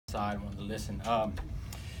side want to listen.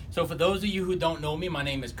 So for those of you who don't know me, my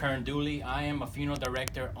name is Kearn Dooley. I am a funeral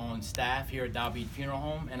director on staff here at David Funeral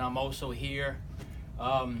Home, and I'm also here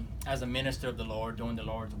as a minister of the Lord, doing the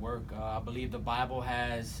Lord's work. I believe the Bible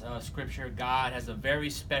has scripture. God has a very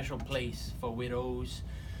special place for widows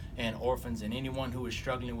and orphans and anyone who is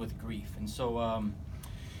struggling with grief. And so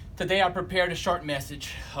today I prepared a short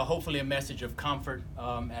message, hopefully a message of comfort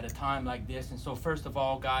at a time like this. And so first of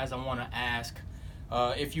all, guys, I want to ask,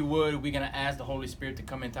 if you would, we're going to ask the Holy Spirit to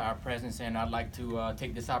come into our presence, and I'd like to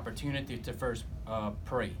take this opportunity to first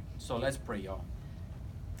pray. So let's pray, y'all.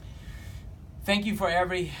 Thank you for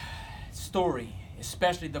every story,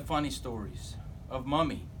 especially the funny stories of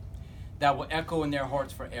Mommy that will echo in their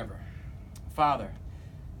hearts forever. Father,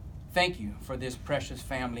 thank you for this precious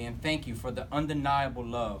family, and thank you for the undeniable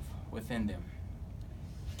love within them.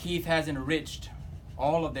 Keith has enriched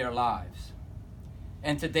all of their lives.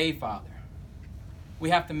 And today, Father,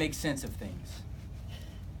 we have to make sense of things.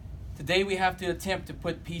 Today we have to attempt to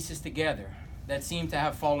put pieces together that seem to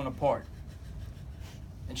have fallen apart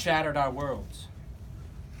and shattered our worlds.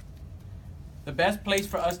 The best place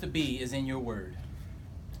for us to be is in your word.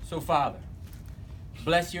 So, Father,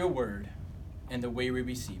 bless your word and the way we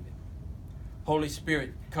receive it. Holy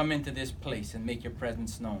Spirit, come into this place and make your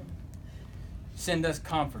presence known. Send us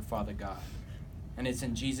comfort, Father God. And it's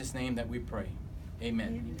in Jesus' name that we pray.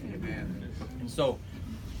 Amen. Amen. And so,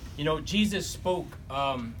 you know, Jesus spoke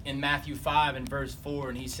in Matthew 5 and verse 4,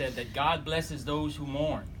 and he said that God blesses those who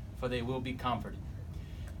mourn, for they will be comforted.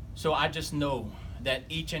 So I just know that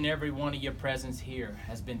each and every one of your presence here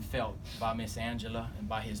has been felt by Miss Angela and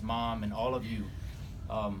by his mom and all of you.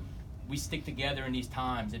 We stick together in these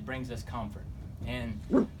times. It brings us comfort. And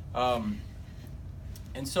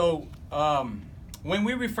so when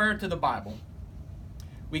we refer to the Bible,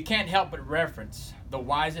 we can't help but reference the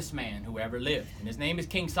wisest man who ever lived. And his name is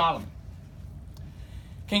King Solomon.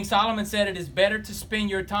 King Solomon said it is better to spend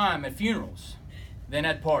your time at funerals than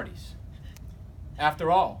at parties.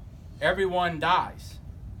 After all, everyone dies.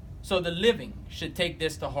 So the living should take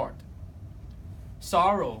this to heart.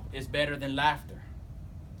 Sorrow is better than laughter,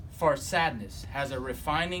 for sadness has a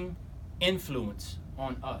refining influence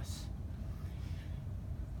on us.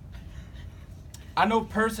 I know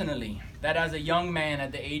personally that as a young man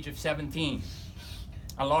at the age of 17,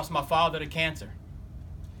 I lost my father to cancer.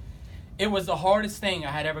 It was the hardest thing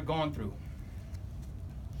I had ever gone through.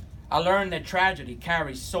 I learned that tragedy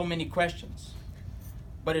carries so many questions,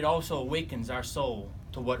 but it also awakens our soul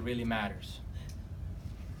to what really matters.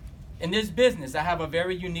 In this business, I have a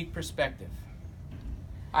very unique perspective.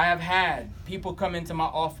 I have had people come into my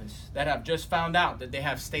office that have just found out that they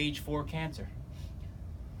have stage 4 cancer.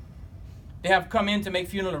 They have come in to make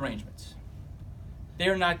funeral arrangements.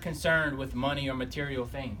 They're not concerned with money or material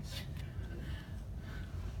things.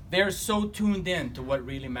 They're so tuned in to what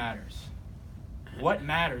really matters. What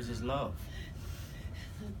matters is love.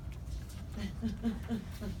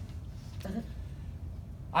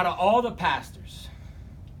 Out of all the pastors,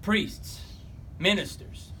 priests,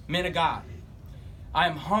 ministers, men of God, I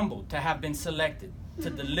am humbled to have been selected to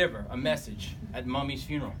deliver a message at Mommy's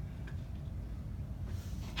funeral.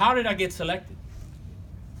 How did I get selected?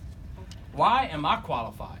 Why am I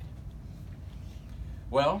qualified?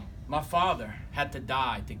 Well, my father had to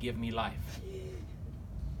die to give me life.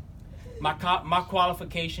 My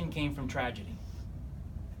qualification came from tragedy.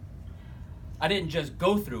 I didn't just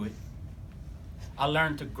go through it. I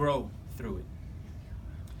learned to grow through it.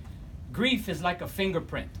 Grief is like a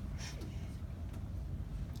fingerprint.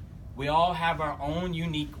 We all have our own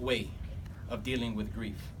unique way of dealing with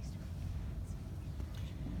grief.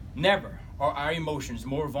 Never are our emotions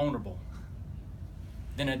more vulnerable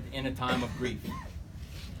than in a time of grief.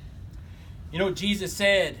 You know, Jesus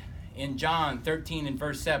said in John 13 and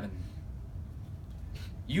verse 7,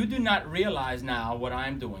 "You do not realize now what I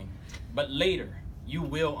am doing, but later you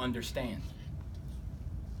will understand."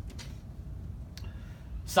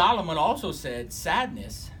 Solomon also said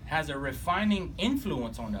sadness has a refining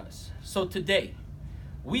influence on us. So today,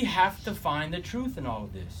 we have to find the truth in all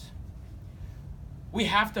of this. We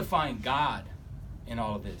have to find God in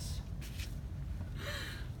all of this.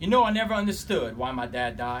 You know, I never understood why my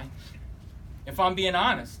dad died. If I'm being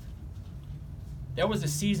honest, there was a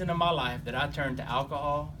season of my life that I turned to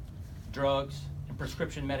alcohol, drugs, and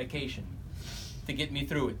prescription medication to get me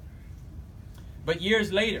through it. But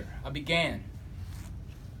years later, I began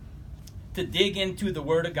to dig into the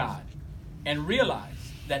Word of God and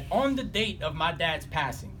realize that on the date of my dad's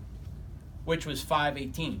passing, which was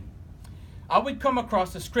 5/18, I would come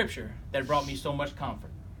across a scripture that brought me so much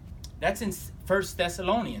comfort. That's in 1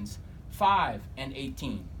 Thessalonians 5 and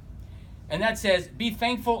 18. And that says, be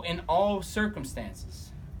thankful in all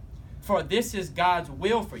circumstances, for this is God's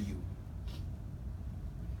will for you.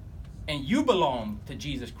 And you belong to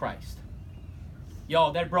Jesus Christ.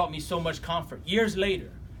 Y'all, that brought me so much comfort. Years later,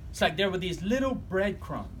 it's like there were these little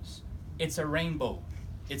breadcrumbs. It's a rainbow.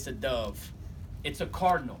 It's a dove. It's a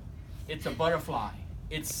cardinal. It's a butterfly.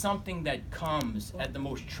 It's something that comes at the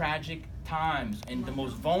most tragic times and the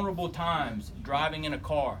most vulnerable times, driving in a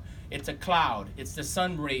car. It's a cloud. It's the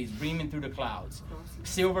sun rays beaming through the clouds.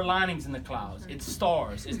 Silver linings in the clouds. It's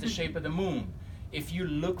stars. It's the shape of the moon. If you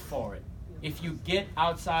look for it, if you get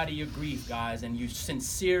outside of your grief, guys, and you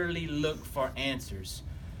sincerely look for answers,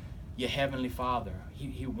 your Heavenly Father,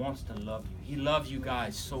 He wants to love you. He loves you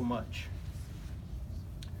guys so much.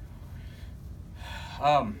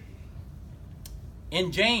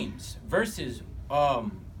 In James,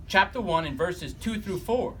 chapter 1 and verses 2 through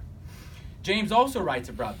 4, James also writes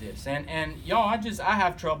about this. And y'all, I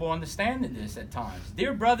have trouble understanding this at times.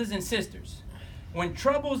 Dear brothers and sisters, when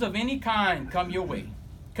troubles of any kind come your way,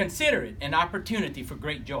 consider it an opportunity for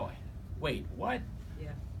great joy. Wait, what?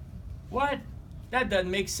 Yeah. What? That doesn't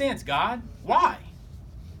make sense, God. Why?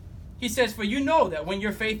 He says, for you know that when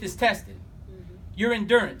your faith is tested, your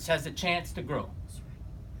endurance has a chance to grow.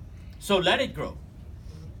 So let it grow.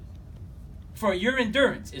 For your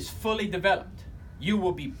endurance is fully developed. You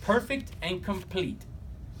will be perfect and complete,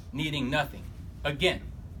 needing nothing. Again,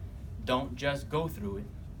 don't just go through it,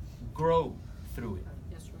 grow through it.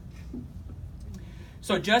 Yes, right.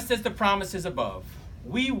 So just as the promise is above,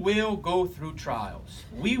 we will go through trials.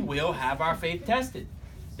 We will have our faith tested.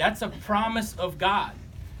 That's a promise of God.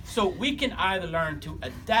 So we can either learn to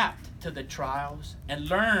adapt to the trials and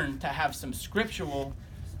learn to have some scriptural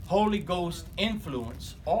Holy Ghost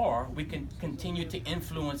influence, or we can continue to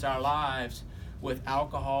influence our lives with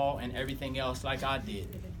alcohol and everything else like I did.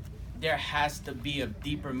 There has to be a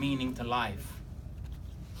deeper meaning to life.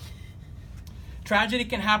 Tragedy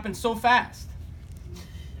can happen so fast.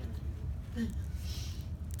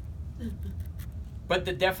 But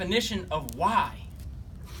the definition of why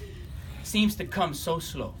seems to come so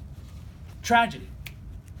slow. Tragedy.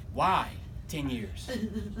 Why 10 years?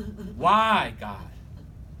 Why, God?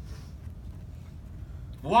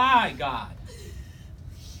 Why, God?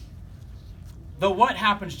 The what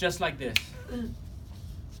happens just like this.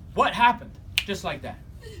 What happened just like that?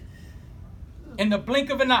 In the blink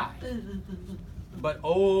of an eye. But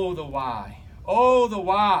oh, the why. Oh, the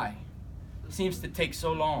why seems to take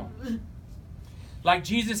so long. Like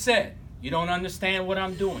Jesus said, you don't understand what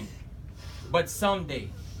I'm doing, but someday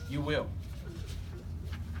you will.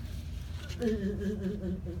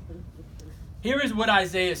 Here is what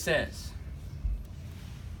Isaiah says.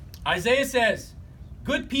 Isaiah says,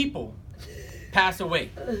 good people pass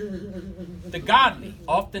away. The godly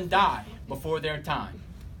often die before their time.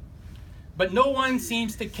 But no one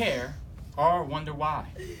seems to care or wonder why.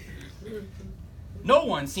 No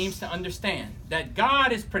one seems to understand that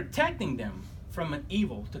God is protecting them from an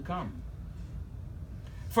evil to come.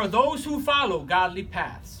 For those who follow godly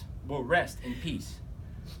paths will rest in peace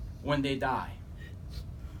when they die.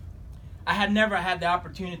 I had never had the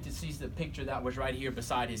opportunity to see the picture that was right here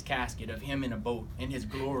beside his casket of him in a boat, in his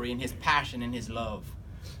glory, in his passion, in his love,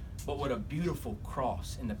 but with a beautiful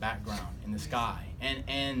cross in the background, in the sky.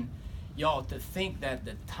 And y'all, to think that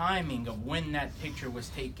the timing of when that picture was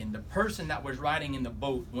taken, the person that was riding in the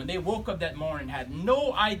boat, when they woke up that morning, had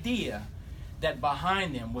no idea that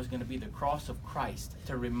behind them was going to be the cross of Christ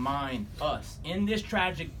to remind us in this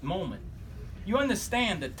tragic moment. You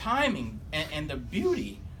understand the timing and the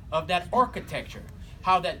beauty of that architecture,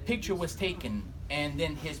 how that picture was taken, and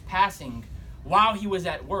then his passing while he was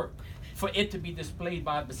at work, for it to be displayed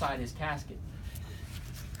beside his casket.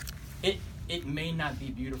 It may not be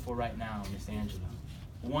beautiful right now, Miss Angela.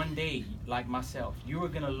 One day, like myself, you are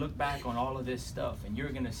going to look back on all of this stuff and you're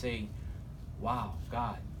going to say, wow,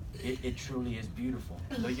 God, it truly is beautiful.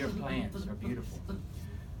 But your plans are beautiful.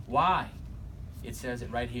 Why? It says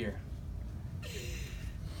it right here.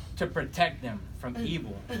 To protect them from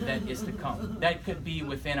evil that is to come. That could be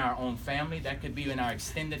within our own family. That could be in our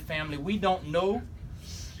extended family. We don't know.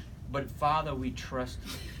 But Father, we trust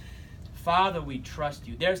you. Father, we trust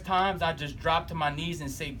you. There's times I just drop to my knees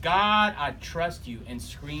and say, God, I trust you, and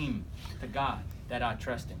scream to God that I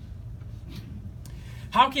trust him.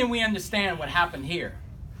 How can we understand what happened here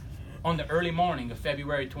on the early morning of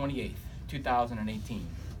February 28th, 2018?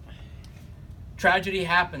 Tragedy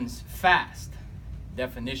happens fast.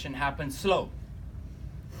 Definition happens slow.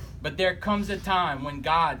 But there comes a time when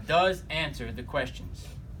God does answer the questions.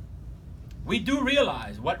 We do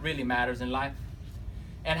realize what really matters in life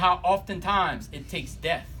and how oftentimes it takes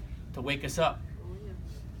death to wake us up.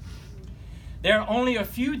 There are only a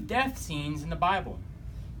few death scenes in the Bible.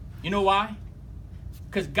 You know why?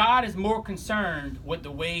 Because God is more concerned with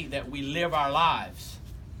the way that we live our lives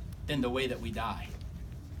than the way that we die.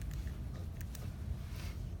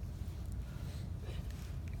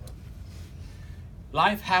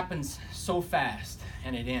 Life happens so fast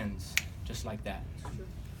and it ends just like that.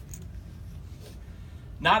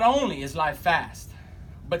 Not only is life fast,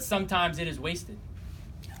 but sometimes it is wasted.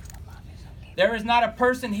 There is not a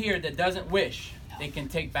person here that doesn't wish they can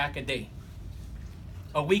take back a day,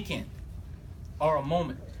 a weekend, or a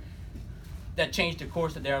moment that changed the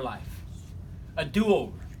course of their life. A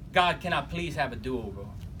do-over. God cannot please have a do-over.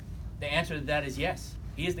 The answer to that is yes.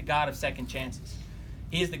 He is the God of second chances.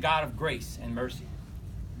 He is the God of grace and mercy.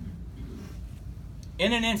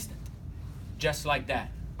 In an instant, just like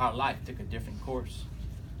that, our life took a different course.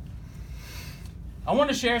 I want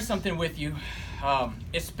to share something with you,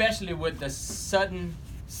 especially with the sudden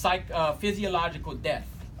physiological death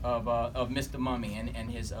of Mr. Mummy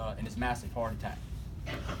and his massive heart attack.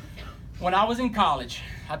 When I was in college,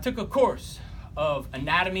 I took a course of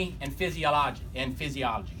anatomy and physiology.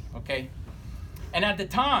 Okay, and at the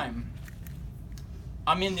time,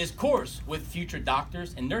 I'm in this course with future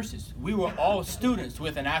doctors and nurses. We were all students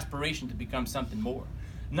with an aspiration to become something more.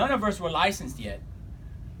 None of us were licensed yet,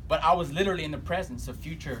 but I was literally in the presence of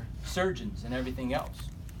future surgeons and everything else.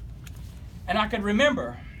 And I could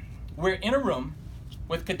remember we're in a room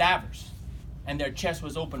with cadavers, and their chest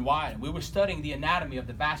was open wide. We were studying the anatomy of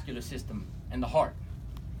the vascular system and the heart.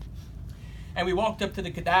 And we walked up to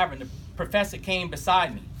the cadaver, and the professor came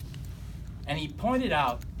beside me, and he pointed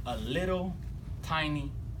out a little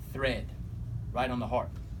tiny thread right on the heart.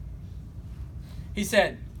 He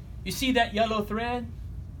said, "You see that yellow thread?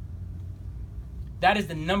 That is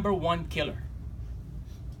the number one killer.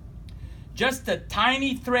 Just a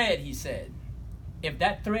tiny thread," he said. "If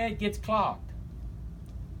that thread gets clogged,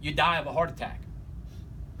 you die of a heart attack."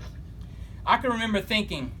 I can remember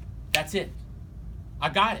thinking, that's it. I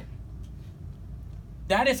got it.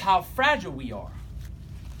 That is how fragile we are.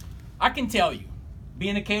 I can tell you,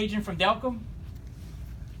 being a Cajun from Delcom,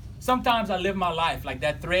 sometimes I live my life like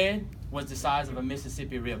that thread was the size of a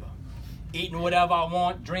Mississippi River. Eating whatever I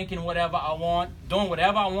want, drinking whatever I want, doing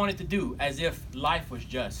whatever I wanted to do, as if life was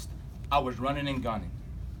just, I was running and gunning.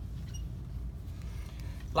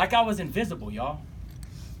 Like I was invisible, y'all.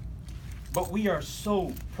 But we are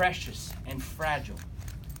so precious and fragile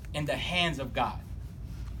in the hands of God.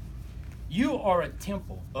 You are a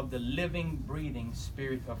temple of the living, breathing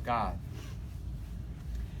Spirit of God.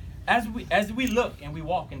 As we look and we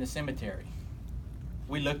walk in the cemetery,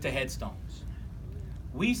 we look to headstones.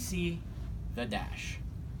 We see the dash.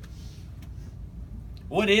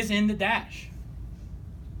 What is in the dash?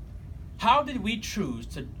 How did we choose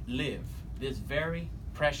to live this very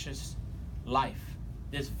precious life,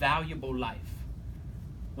 this valuable life?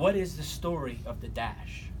 What is the story of the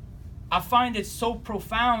dash? I find it so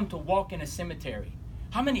profound to walk in a cemetery.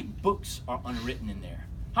 How many books are unwritten in there?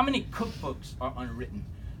 How many cookbooks are unwritten?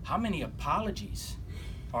 How many apologies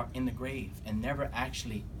are in the grave and never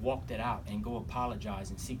actually walked it out and go apologize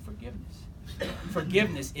and seek forgiveness?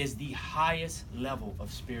 Forgiveness is the highest level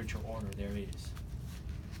of spiritual order there is.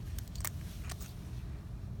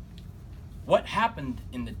 What happened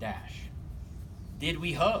in the dash? Did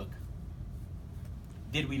we hug?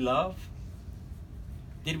 Did we love?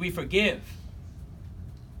 Did we forgive?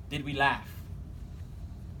 Did we laugh?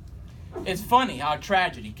 It's funny how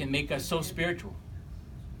tragedy can make us so spiritual,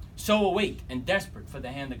 so awake and desperate for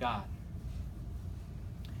the hand of God.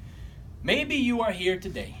 Maybe you are here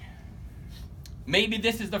today. Maybe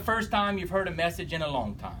this is the first time you've heard a message in a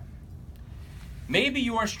long time. Maybe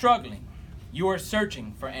you are struggling. You are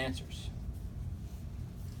searching for answers.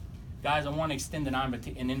 Guys, I want to extend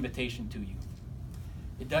an invitation to you.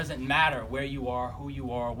 It doesn't matter where you are, who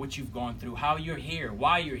you are, what you've gone through, how you're here,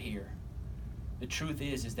 why you're here. The truth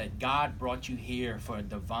is that God brought you here for a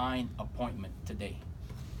divine appointment today.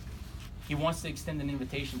 He wants to extend an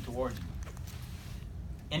invitation towards you.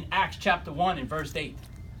 In Acts chapter 1 and verse 8,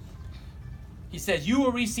 he says, "You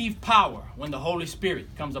will receive power when the Holy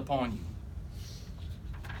Spirit comes upon you."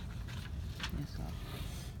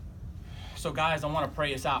 So guys, I want to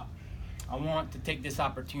pray us out. I want to take this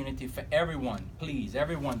opportunity for everyone, please,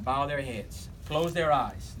 everyone bow their heads, close their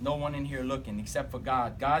eyes. No one in here looking except for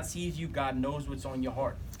God. God sees you. God knows what's on your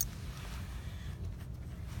heart.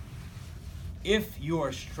 If you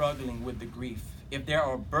are struggling with the grief, if there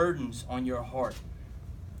are burdens on your heart,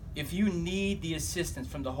 if you need the assistance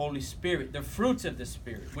from the Holy Spirit, the fruits of the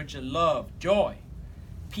Spirit, which are love, joy,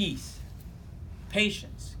 peace,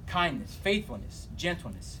 patience, kindness, faithfulness,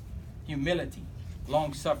 gentleness, humility,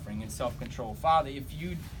 long-suffering, and self-control. Father,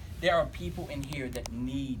 there are people in here that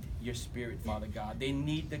need your Spirit, Father God. They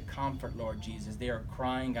need the comfort, Lord Jesus. They are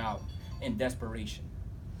crying out in desperation.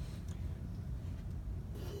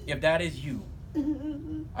 If that is you,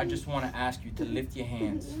 I just want to ask you to lift your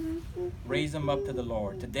hands. Raise them up to the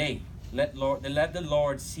Lord. Today, let the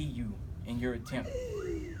Lord see you in your attempt.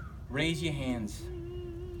 Raise your hands.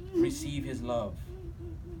 Receive his love.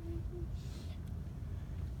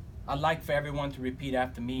 I'd like for everyone to repeat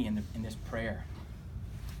after me in this prayer.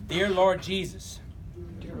 Dear Lord Jesus,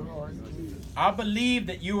 I believe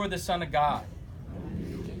that you are the Son of God.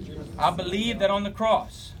 I believe that on the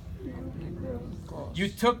cross, you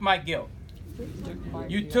took my guilt.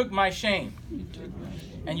 You took my shame.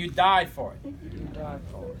 And you died for it.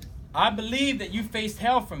 I believe that you faced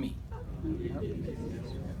hell for me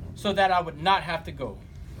so that I would not have to go.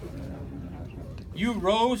 You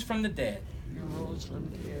rose from the dead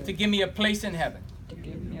to give me a place in heaven,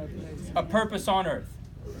 a purpose on earth,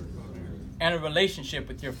 and a relationship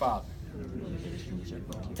with your Father.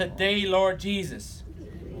 Today, Lord Jesus,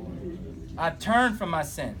 I turn from my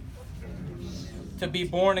sin to be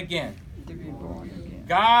born again.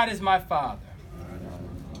 God is my Father.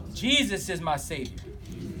 Jesus is my Savior.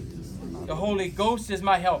 The Holy Ghost is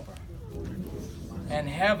my helper. And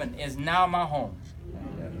heaven is now my home.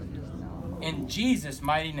 In Jesus'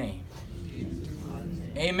 mighty name.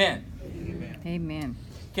 Amen. Amen.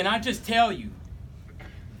 Can I just tell you,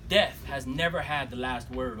 death has never had the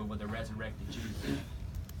last word over the resurrected Jesus.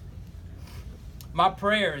 My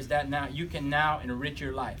prayer is that now you can now enrich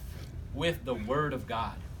your life with the Word of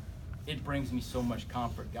God. It brings me so much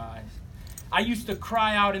comfort, guys. I used to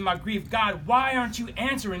cry out in my grief, God, why aren't you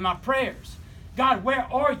answering my prayers? God, where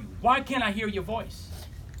are you? Why can't I hear your voice?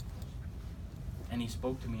 And he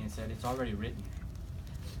spoke to me and said, it's already written.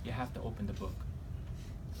 You have to open the book.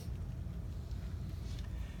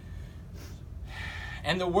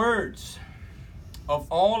 And the words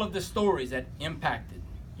of all of the stories that impacted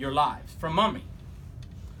your lives from Mummy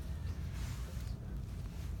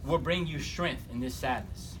will bring you strength in this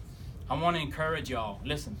sadness. I want to encourage y'all.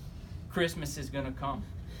 Listen, Christmas is going to come.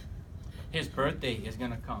 His birthday is going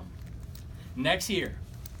to come. Next year,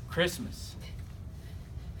 Christmas,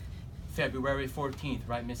 February 14th,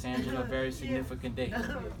 right, Miss Angela? Very significant day.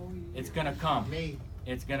 It's going to come.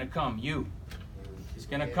 It's going to come. It's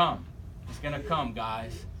going to come. It's going to come,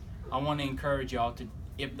 guys. I want to encourage y'all to,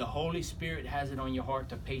 if the Holy Spirit has it on your heart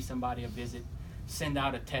to pay somebody a visit, send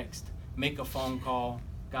out a text, make a phone call.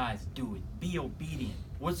 Guys, do it. Be obedient.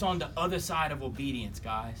 What's on the other side of obedience,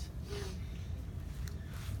 guys?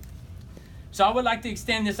 So I would like to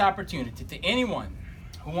extend this opportunity to anyone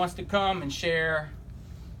who wants to come and share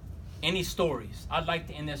any stories. I'd like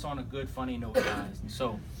to end this on a good, funny note, guys. And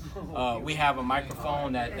so we have a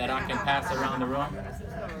microphone that I can pass around the room.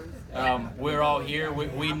 We're all here.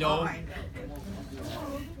 We know.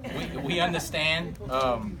 We understand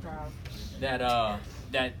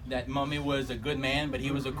that Mummy was a good man, but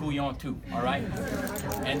he was a couillon too. All right.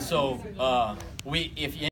 And so if you